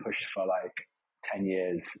BYO has been pushed for like 10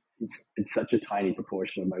 years. It's such a tiny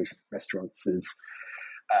proportion of most restaurants is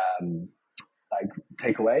like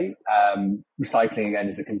takeaway. Recycling again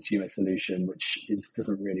is a consumer solution, which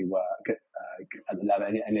doesn't really work at the level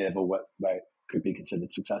any level where it could be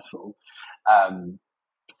considered successful.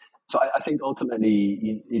 So I think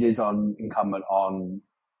ultimately it is incumbent on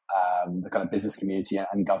the kind of business community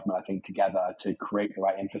and government, I think, together to create the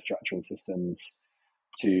right infrastructure and systems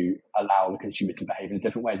to allow the consumer to behave in a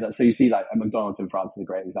different way. So you see, like McDonald's in France is a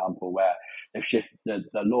great example where they've shifted.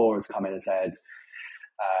 The law has come in and said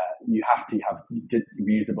you have to have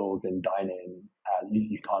reusables in dining.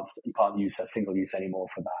 You can't use a single use anymore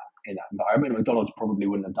for that in that environment. McDonald's probably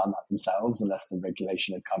wouldn't have done that themselves unless the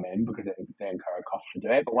regulation had come in, because they incur a cost for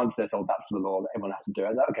doing it. But once they're told that's the law, that everyone has to do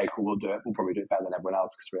it, they're, okay, cool, we'll do it. We'll probably do it better than everyone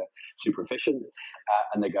else because we're super efficient.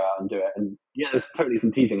 And they go out and do it. And yeah, there's totally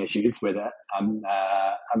some teething issues with it,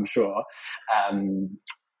 I'm sure.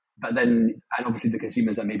 But then, and obviously the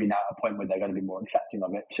consumers are maybe now at a point where they're going to be more accepting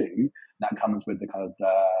of it too. That comes with the kind of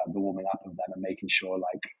the warming up of them and making sure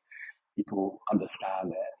like people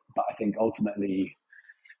understand it. But I think ultimately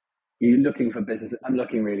you're looking for business. I'm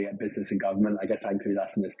looking really at business and government. I guess I include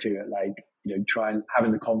us in this too. Like, try and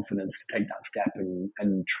having the confidence to take that step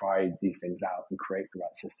and try these things out and create the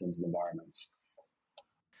right systems and environments.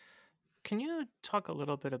 Can you talk a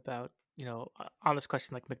little bit about, on this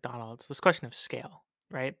question, like McDonald's, this question of scale,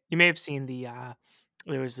 right? You may have seen there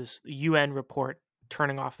was this UN report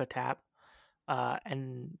turning off the tap,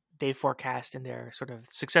 and they forecast in their sort of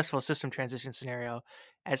successful system transition scenario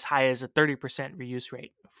as high as a 30% reuse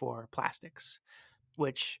rate for plastics,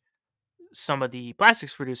 which some of the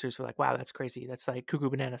plastics producers were like, wow, that's crazy. That's like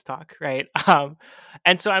cuckoo bananas talk, right?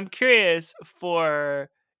 And so I'm curious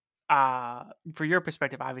for your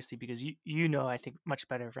perspective, obviously, because I think much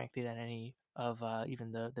better, frankly, than any of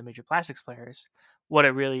even the major plastics players,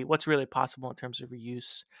 what's really possible in terms of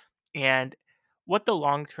reuse, and what the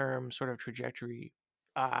long-term sort of trajectory,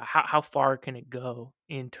 how far can it go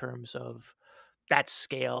in terms of that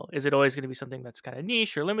scale? Is it always going to be something that's kind of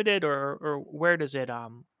niche or limited, or where does it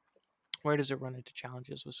run into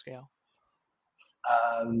challenges with scale?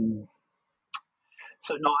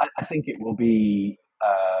 So no, I think it will be.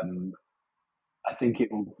 I think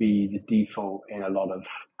it will be the default in a lot of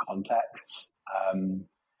contexts.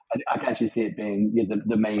 I can actually see it being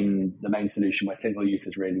the main solution where single use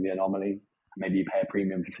is really the anomaly. Maybe you pay a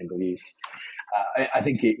premium for single use. I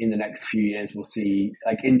think in the next few years we'll see,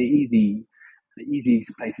 like, in the easy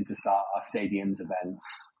places to start are stadiums,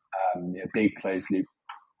 events, big closed loop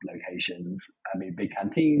locations. I mean, big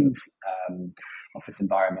canteens, office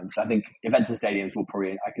environments. I think events and stadiums will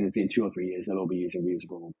probably, I can see in 2 or 3 years, they'll all be using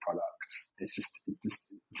reusable products.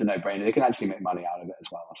 It's a no-brainer. They can actually make money out of it as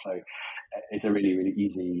well. So it's a really, really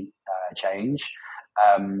easy change.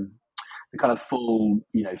 The kind of full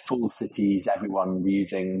cities, everyone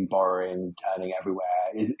reusing, borrowing, turning everywhere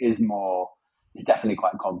is definitely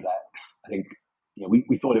quite complex. I think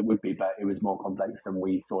we thought it would be, but it was more complex than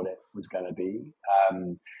we thought it was going to be.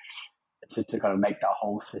 To kind of make that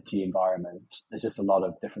whole city environment, there's just a lot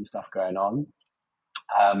of different stuff going on.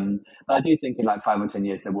 But I do think in like 5 or 10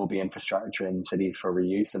 years there will be infrastructure in cities for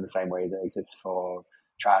reuse in the same way that exists for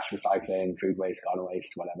trash, recycling, food waste, garden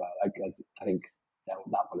waste, whatever. I think that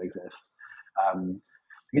will exist.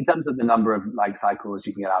 In terms of the number of like cycles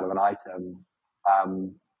you can get out of an item,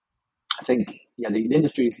 I think the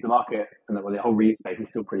industry, the market, and the whole reuse space is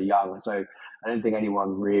still pretty young. So I don't think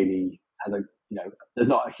anyone really has there's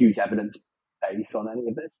not a huge evidence base on any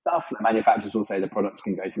of this stuff. The manufacturers will say the products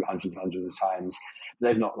can go through hundreds and hundreds of times.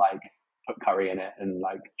 They've not like put curry in it and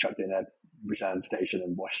like chucked it in a return station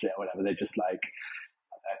and washed it or whatever. They just like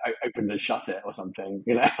opened and shut it or something,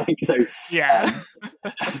 so yeah.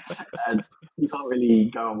 And you can't really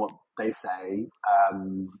go on what they say,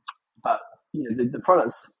 but the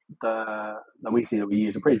products that we see that we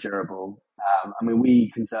use are pretty durable. I mean, we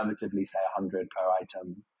conservatively say 100 per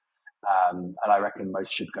item, and I reckon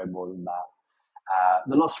most should go more than that.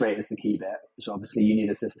 The loss rate is the key bit. So obviously you need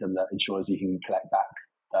a system that ensures you can collect back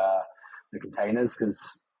the containers,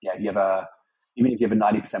 because even if you have a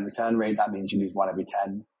 90% return rate, that means you lose 1 every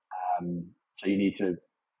 10. So you need to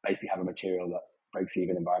basically have a material that breaks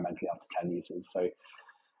even environmentally after 10 uses. So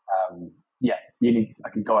I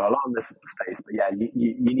can go on a lot on this space, but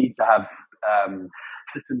you need to have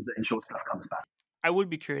systems that ensure stuff comes back. I would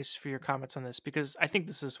be curious for your comments on this, because I think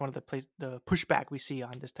this is one of the pushback we see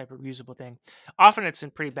on this type of reusable thing. Often it's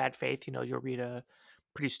in pretty bad faith. You'll read a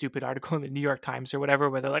pretty stupid article in the New York Times or whatever,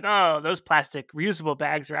 where they're like, "Oh, those plastic reusable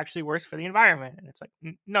bags are actually worse for the environment," and it's like,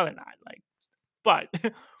 no, they're not. Like, but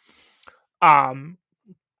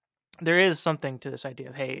there is something to this idea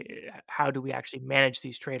of, hey, how do we actually manage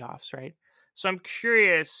these trade-offs, right? So I'm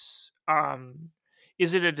curious.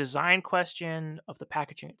 Is it a design question of the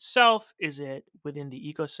packaging itself? Is it within the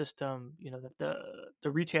ecosystem, that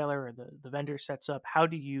the retailer or the vendor sets up?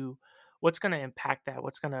 What's going to impact that?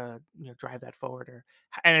 What's going to drive that forward?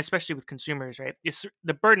 And especially with consumers, right?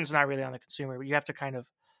 The burden's not really on the consumer, but you have to kind of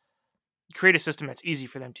create a system that's easy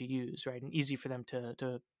for them to use, right? And easy for them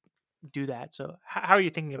to do that. So how are you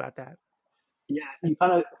thinking about that? Yeah, the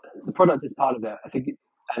product is part of it, I think,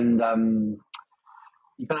 and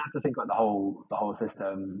you're going to have to think about the whole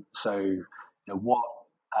system. So, what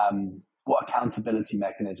accountability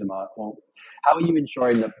mechanism or how are you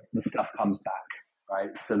ensuring that the stuff comes back, right?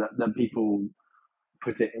 So that people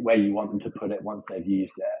put it where you want them to put it once they've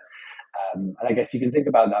used it. And I guess you can think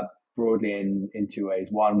about that broadly in 2 ways.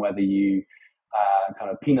 One, whether you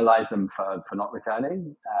kind of penalize them for not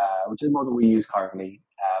returning, which is a model we use currently.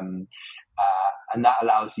 And that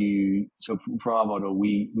allows you, so for our model,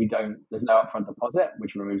 there's no upfront deposit,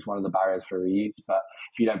 which removes one of the barriers for reuse. But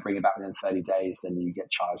if you don't bring it back within 30 days, then you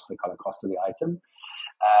get charged the kind of cost of the item,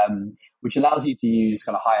 which allows you to use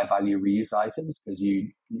kind of higher value reuse items, because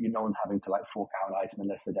no one's having to like fork out an item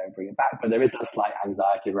unless they don't bring it back. But there is that slight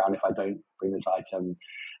anxiety around, if I don't bring this item,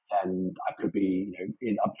 then I could be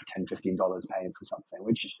in up for $10, $15 paying for something,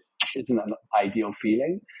 which isn't an ideal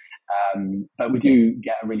feeling. But we do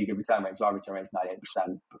get a really good return rate. So our return rate is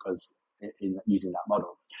 98% because in using that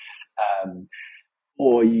model.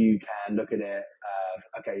 Or you can look at it of,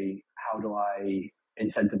 okay, how do I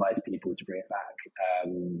incentivize people to bring it back?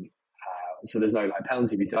 So there's no like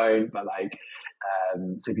penalty if you don't, but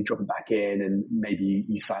so if you drop it back in and maybe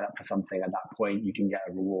you sign up for something at that point, you can get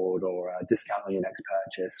a reward or a discount on your next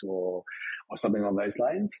purchase or something along those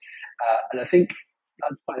lines. And I think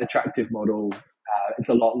that's quite an attractive model. It's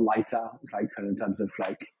a lot lighter, like kind of in terms of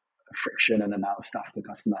like friction and amount of stuff the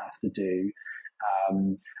customer has to do.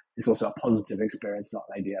 it's also a positive experience, not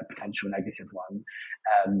maybe a potential negative one.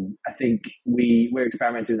 I think we're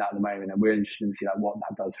experimenting with that at the moment, and we're interested to see like what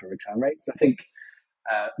that does for return rates. I think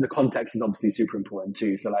the context is obviously super important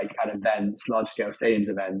too. So like at events, large scale stadiums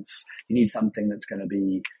events, you need something that's going to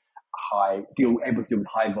be able to deal with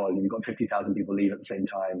high volume. You've got 50,000 people leave at the same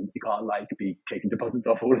time. You can't like be taking deposits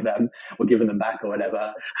off all of them or giving them back or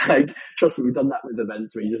whatever. Like, trust me, we've done that with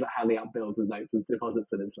events where you're just handing out bills and notes as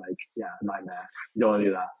deposits, and it's like, yeah, a nightmare. You don't want to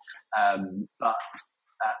do that. And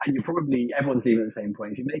everyone's leaving at the same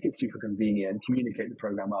point. If you make it super convenient, communicate the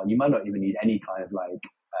program well, you might not even need any kind of like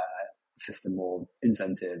system or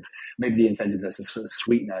incentive. Maybe the incentive is a sort of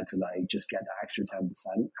sweetener to like just get that extra 10%.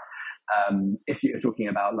 If you're talking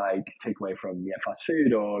about like takeaway from fast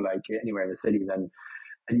food or like anywhere in the city, then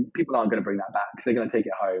and people aren't going to bring that back because they're going to take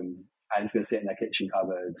it home and it's going to sit in their kitchen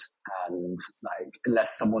cupboards, and like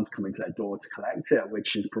unless someone's coming to their door to collect it,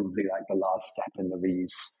 which is probably like the last step in the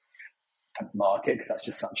reuse market because that's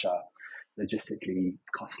just such a logistically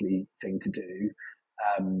costly thing to do.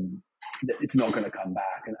 It's not going to come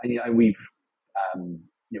back, and we've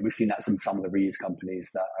seen that some of the reuse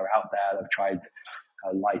companies that are out there have tried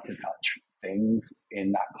lighter touch things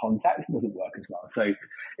in that context. It doesn't work as well. So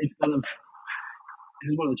it's this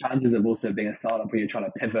is one of the challenges of also being a startup where you're trying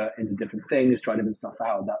to pivot into different things, try different stuff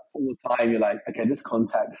out. That all the time you're like, okay, this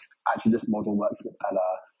context, actually this model works a bit better.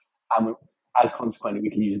 And as consequently, we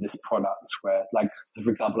can use this product where, like, for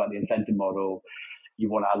example, like the incentive model, you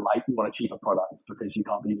want a cheaper product because you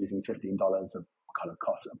can't be using $15 of kind of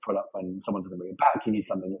cost of product when someone doesn't bring it back. You need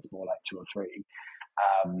something that's more like 2 or 3.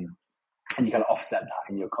 And you kind of offset that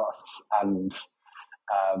in your costs. And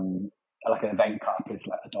like an event cup is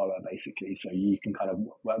like $1 basically, so you can kind of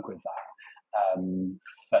work with that.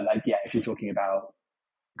 But like, yeah, if you're talking about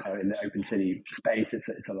kind of in the open city space,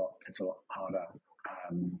 it's a lot harder.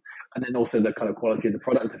 And then also the kind of quality of the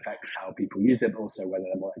product affects how people use it, but also whether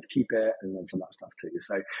they're more likely to keep it, and then some of that stuff too.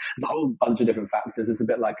 So there's a whole bunch of different factors. It's a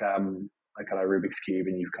bit like kind of Rubik's Cube,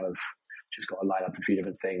 and you've kind of just got to line up a few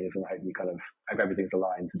different things and hope everything's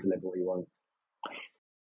aligned to deliver what you want.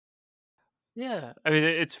 Yeah, I mean,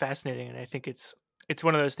 it's fascinating, and I think it's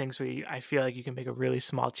one of those things where I feel like you can make a really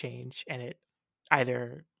small change, and it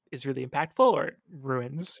either is really impactful or it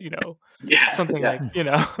ruins, something like,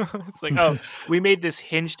 it's like, oh, we made this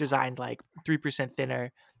hinge designed like 3%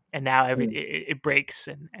 thinner, and now it breaks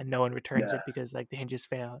and no one returns it because like the hinges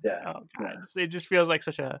fail. It's like, oh god, it just feels like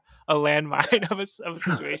such a landmine of a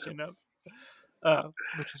situation of.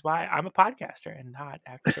 Which is why I'm a podcaster and not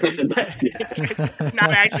actually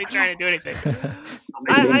not actually trying to do anything.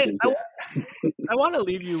 I want to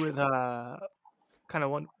leave you with kind of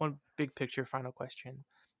one big picture final question.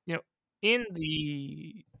 In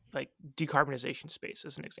the like decarbonization space,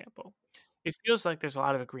 as an example, it feels like there's a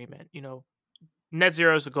lot of agreement. Net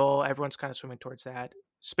zero is the goal. Everyone's kind of swimming towards that.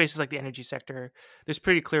 Spaces like the energy sector, there's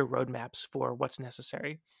pretty clear roadmaps for what's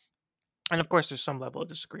necessary, and of course, there's some level of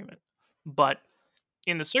disagreement, but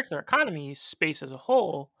in the circular economy space as a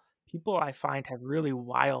whole, people I find have really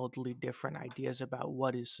wildly different ideas about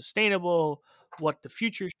what is sustainable, what the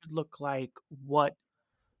future should look like, what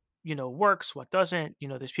works, what doesn't.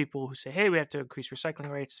 There's people who say, hey, we have to increase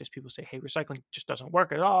recycling rates. There's people who say, hey, recycling just doesn't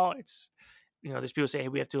work at all. It's there's people who say, hey,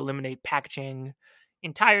 we have to eliminate packaging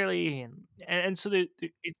entirely, and so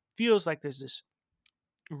it feels like there's this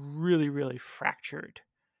really, really fractured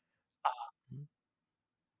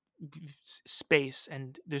space,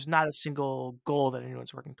 and there's not a single goal that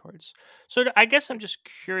anyone's working towards. So I guess I'm just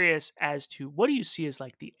curious as to what do you see as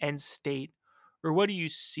like the end state, or what do you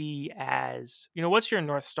see as, what's your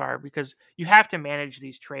North Star? Because you have to manage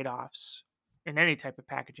these trade-offs in any type of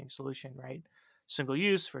packaging solution, right? Single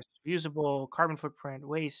use versus reusable, carbon footprint,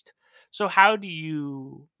 waste. So how do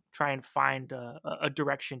you try and find a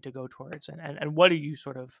direction to go towards, and what are you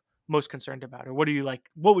sort of most concerned about, or what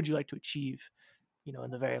would you like to achieve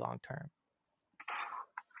in the very long term?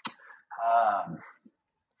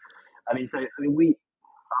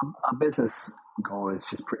 Our business goal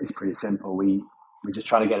is pretty simple. We just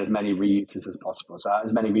try to get as many reuses as possible. So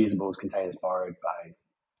as many reusable containers borrowed by,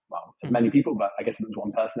 as many people, but I guess if it was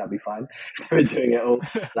one person, that'd be fine. If they were doing it all,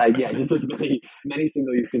 just as many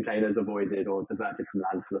single-use containers avoided or diverted from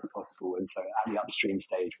landfill as possible. And so at the upstream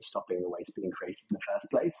stage, we're stopping the waste being created in the first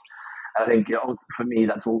place. I think for me,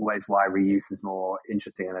 that's always why reuse is more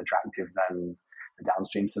interesting and attractive than the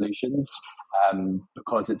downstream solutions,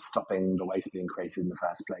 because it's stopping the waste being created in the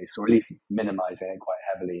first place, or at least minimizing it quite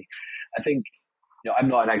heavily. I think I'm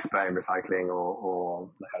not an expert in recycling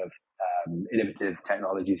or the kind of innovative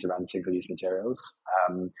technologies around single-use materials.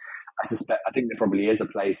 I think there probably is a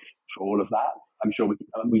place for all of that. I'm sure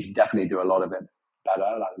we should definitely do a lot of it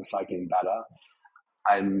better, like recycling better.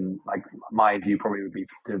 And like my view probably would be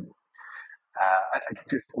to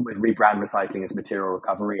just almost rebrand recycling as material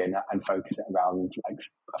recovery and focus it around like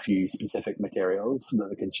a few specific materials so that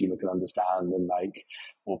the consumer can understand, and like,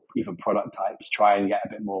 or even product types, try and get a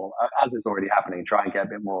bit more, as is already happening, try and get a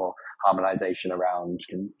bit more harmonization around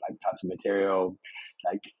like types of material,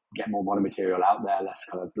 like get more monomaterial out there, less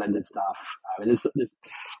kind of blended stuff. I mean, there's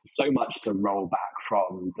so much to roll back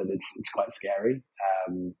from that it's quite scary.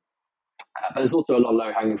 But there's also a lot of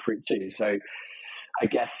low hanging fruit too. So I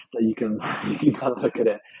guess that you can kind of look at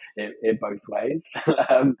it both ways.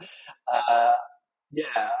 In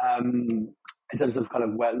terms of kind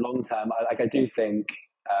of where long term, I do think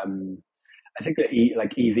I think that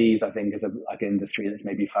like EVs, I think is like an industry that's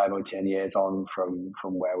maybe 5 or 10 years on from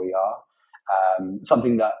where we are.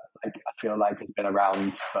 Something that like I feel like has been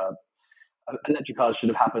around for. Electric cars should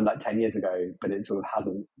have happened like 10 years ago, but it sort of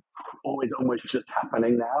hasn't. Always almost just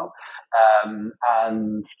happening now,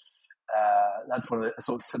 and that's one of the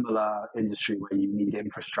sort of similar industry where you need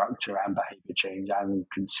infrastructure and behavior change and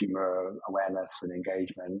consumer awareness and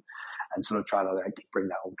engagement, and sort of trying to like bring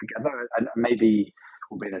that all together. And maybe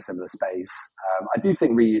we'll be in a similar space. I do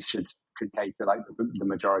think reuse could cater like the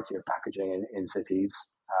majority of packaging in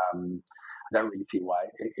cities. I don't really see why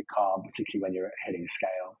it can't, particularly when you're hitting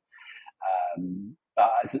scale.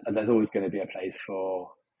 But there's always going to be a place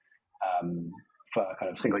for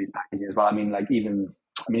kind of single-use packaging as well. I mean, if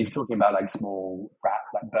you're talking about like small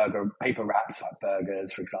paper wraps, like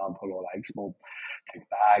burgers, for example, or like small paper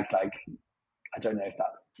bags, like I don't know if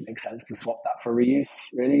that makes sense to swap that for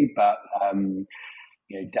reuse, really. But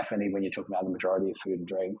definitely when you're talking about the majority of food and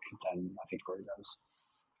drink, then I think it really does.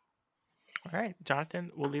 All right,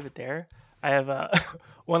 Jonathan, we'll leave it there. I have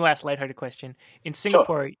one last lighthearted question. In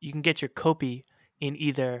Singapore, sure, you can get your kopi in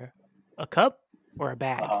either a cup or a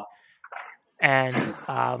bag. And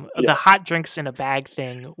the hot drinks in a bag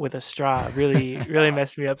thing with a straw really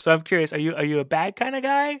messed me up. So I'm curious, are you a bag kind of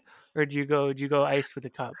guy, or do you go iced with a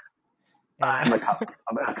cup? I'm a cup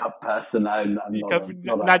person. I'm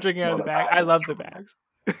not drinking out of the bag. I love the bags.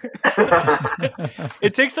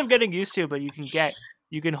 It takes some getting used to, but you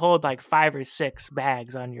can hold like 5 or 6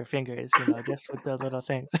 bags on your fingers, just with the little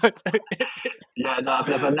things. Yeah, no, I've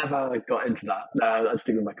never got into that. No, let's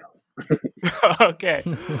stick with my cup. Okay.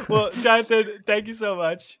 Well, Jonathan, thank you so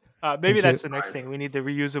much. Maybe that's the next thing. We need the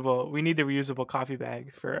reusable coffee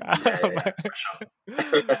bag for. For sure.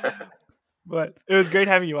 But it was great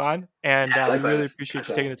having you on, and we really appreciate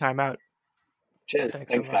you taking the time out. Cheers.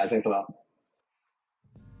 Thanks guys. Thanks a lot.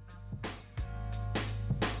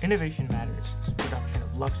 Innovation Matters is a production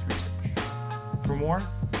of Lux Research. For more,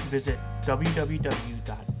 visit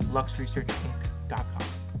www.luxresearchinc.com.